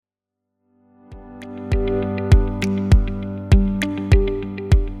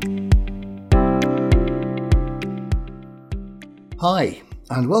Hi,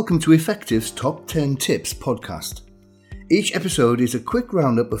 and welcome to Effective's Top 10 Tips podcast. Each episode is a quick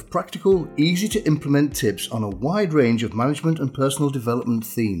roundup of practical, easy to implement tips on a wide range of management and personal development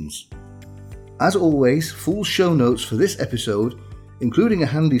themes. As always, full show notes for this episode, including a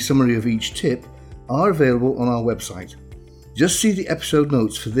handy summary of each tip, are available on our website. Just see the episode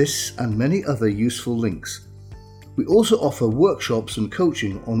notes for this and many other useful links. We also offer workshops and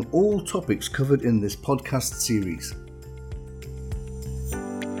coaching on all topics covered in this podcast series.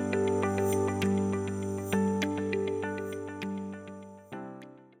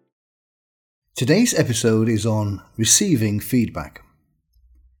 Today's episode is on receiving feedback.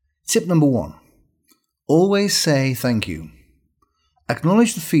 Tip number 1. Always say thank you.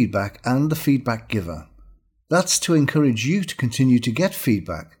 Acknowledge the feedback and the feedback giver. That's to encourage you to continue to get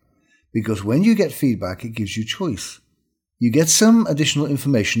feedback, because when you get feedback, it gives you choice. You get some additional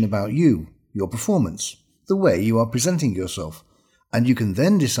information about you, your performance, the way you are presenting yourself, and you can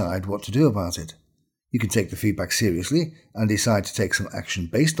then decide what to do about it. You can take the feedback seriously and decide to take some action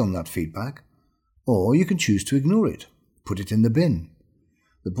based on that feedback, or you can choose to ignore it, put it in the bin.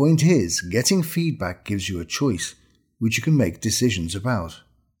 The point is, getting feedback gives you a choice, which you can make decisions about.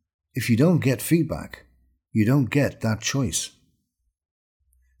 If you don't get feedback, you don't get that choice.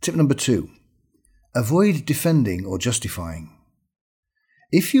 Tip number 2. Avoid defending or justifying.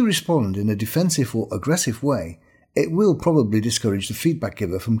 If you respond in a defensive or aggressive way, it will probably discourage the feedback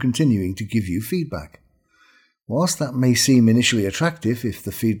giver from continuing to give you feedback. Whilst that may seem initially attractive if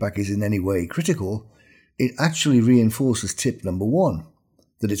the feedback is in any way critical, it actually reinforces tip number 1,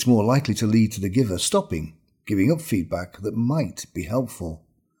 that it's more likely to lead to the giver giving up feedback that might be helpful.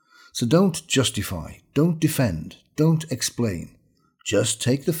 So don't justify, don't defend, don't explain. Just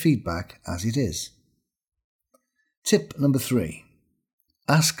take the feedback as it is. Tip number 3.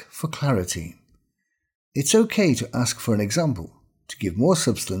 Ask for clarity. It's okay to ask for an example, to give more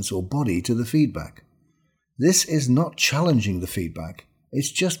substance or body to the feedback. This is not challenging the feedback, it's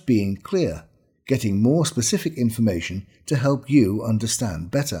just being clear, getting more specific information to help you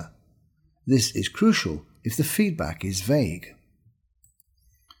understand better. This is crucial if the feedback is vague.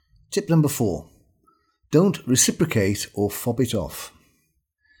 Tip number 4. Don't reciprocate or fob it off.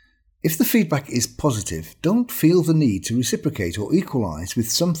 If the feedback is positive, don't feel the need to reciprocate or equalize with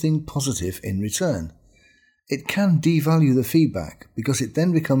something positive in return. It can devalue the feedback because it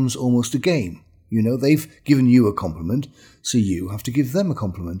then becomes almost a game. They've given you a compliment, so you have to give them a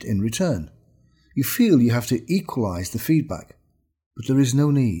compliment in return. You feel you have to equalize the feedback, but there is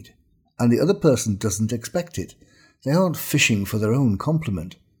no need, and the other person doesn't expect it. They aren't fishing for their own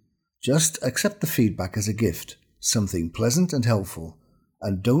compliment. Just accept the feedback as a gift, something pleasant and helpful,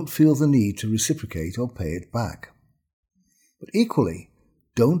 and don't feel the need to reciprocate or pay it back. But equally,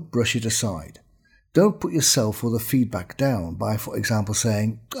 don't brush it aside. Don't put yourself or the feedback down by, for example,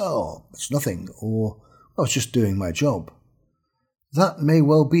 saying, "Oh, it's nothing," or "I was just doing my job." That may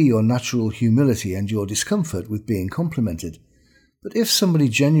well be your natural humility and your discomfort with being complimented, but if somebody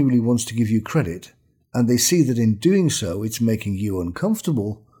genuinely wants to give you credit, and they see that in doing so it's making you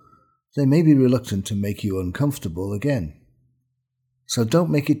uncomfortable, they may be reluctant to make you uncomfortable again. So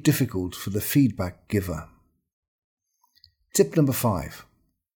don't make it difficult for the feedback giver. Tip number 5.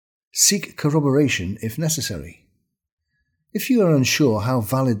 Seek corroboration if necessary. If you are unsure how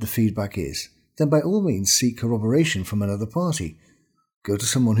valid the feedback is, then by all means seek corroboration from another party. Go to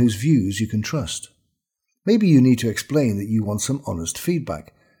someone whose views you can trust. Maybe you need to explain that you want some honest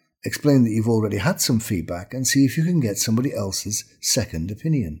feedback. Explain that you've already had some feedback and see if you can get somebody else's second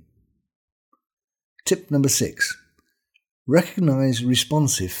opinion. Tip number 6. Recognize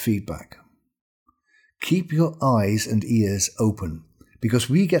responsive feedback. Keep your eyes and ears open, because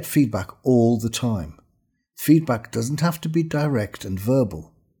we get feedback all the time. Feedback doesn't have to be direct and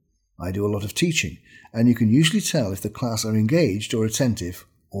verbal. I do a lot of teaching, and you can usually tell if the class are engaged or attentive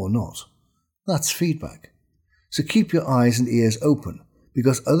or not. That's feedback. So keep your eyes and ears open,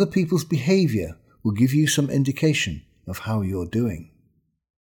 because other people's behavior will give you some indication of how you're doing.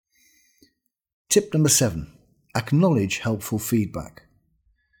 Tip number 7. Acknowledge helpful feedback.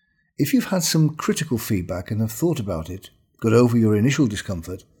 If you've had some critical feedback and have thought about it, got over your initial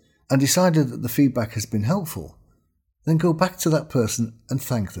discomfort, and decided that the feedback has been helpful, then go back to that person and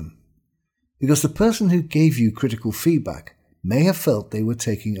thank them. Because the person who gave you critical feedback may have felt they were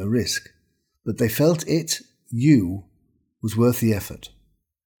taking a risk, but they felt you, was worth the effort.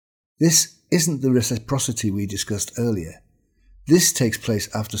 This isn't the reciprocity we discussed earlier. This takes place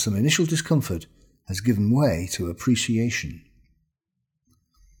after some initial discomfort has given way to appreciation.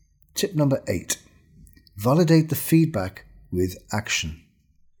 Tip number 8. Validate the feedback with action.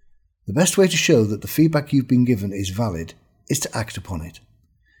 The best way to show that the feedback you've been given is valid is to act upon it.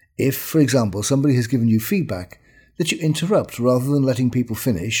 If, for example, somebody has given you feedback, that you interrupt rather than letting people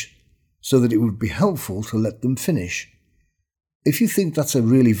finish, so that it would be helpful to let them finish. If you think that's a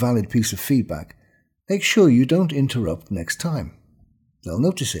really valid piece of feedback, make sure you don't interrupt next time. They'll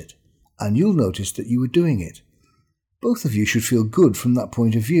notice it, and you'll notice that you were doing it. Both of you should feel good from that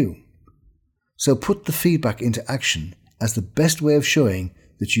point of view. So put the feedback into action as the best way of showing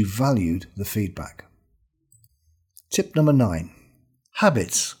that you valued the feedback. Tip number 9.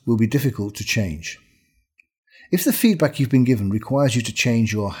 Habits will be difficult to change. If the feedback you've been given requires you to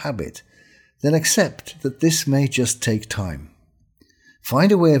change your habit, then accept that this may just take time.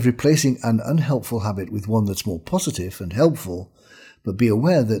 Find a way of replacing an unhelpful habit with one that's more positive and helpful, but be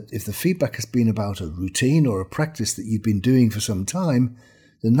aware that if the feedback has been about a routine or a practice that you've been doing for some time,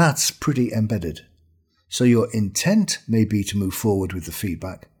 then that's pretty embedded. So your intent may be to move forward with the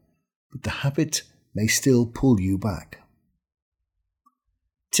feedback, but the habit may still pull you back.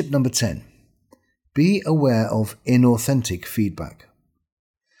 Tip number 10. Be aware of inauthentic feedback.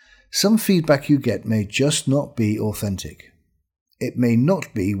 Some feedback you get may just not be authentic. It may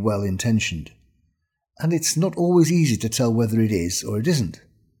not be well-intentioned. And it's not always easy to tell whether it is or it isn't.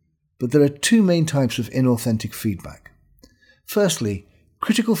 But there are two main types of inauthentic feedback. Firstly,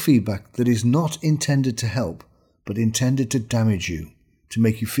 critical feedback that is not intended to help, but intended to damage you, to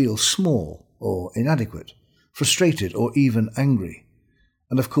make you feel small or inadequate, frustrated or even angry.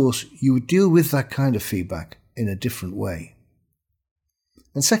 And of course, you would deal with that kind of feedback in a different way.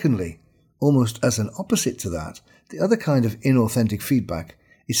 And secondly, almost as an opposite to that, the other kind of inauthentic feedback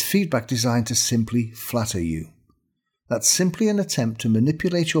is feedback designed to simply flatter you. That's simply an attempt to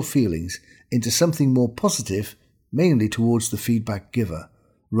manipulate your feelings into something more positive, mainly towards the feedback giver,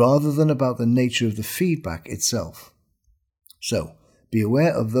 rather than about the nature of the feedback itself. So, be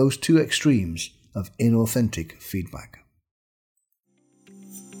aware of those two extremes of inauthentic feedback.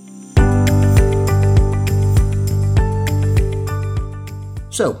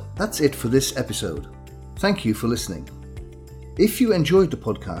 So, that's it for this episode. Thank you for listening. If you enjoyed the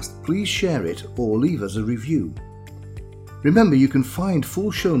podcast, please share it or leave us a review. Remember, you can find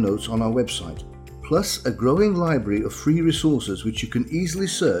full show notes on our website, plus a growing library of free resources which you can easily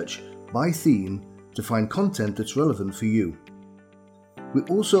search by theme to find content that's relevant for you. We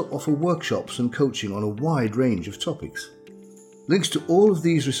also offer workshops and coaching on a wide range of topics. Links to all of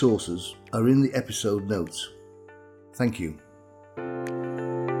these resources are in the episode notes. Thank you.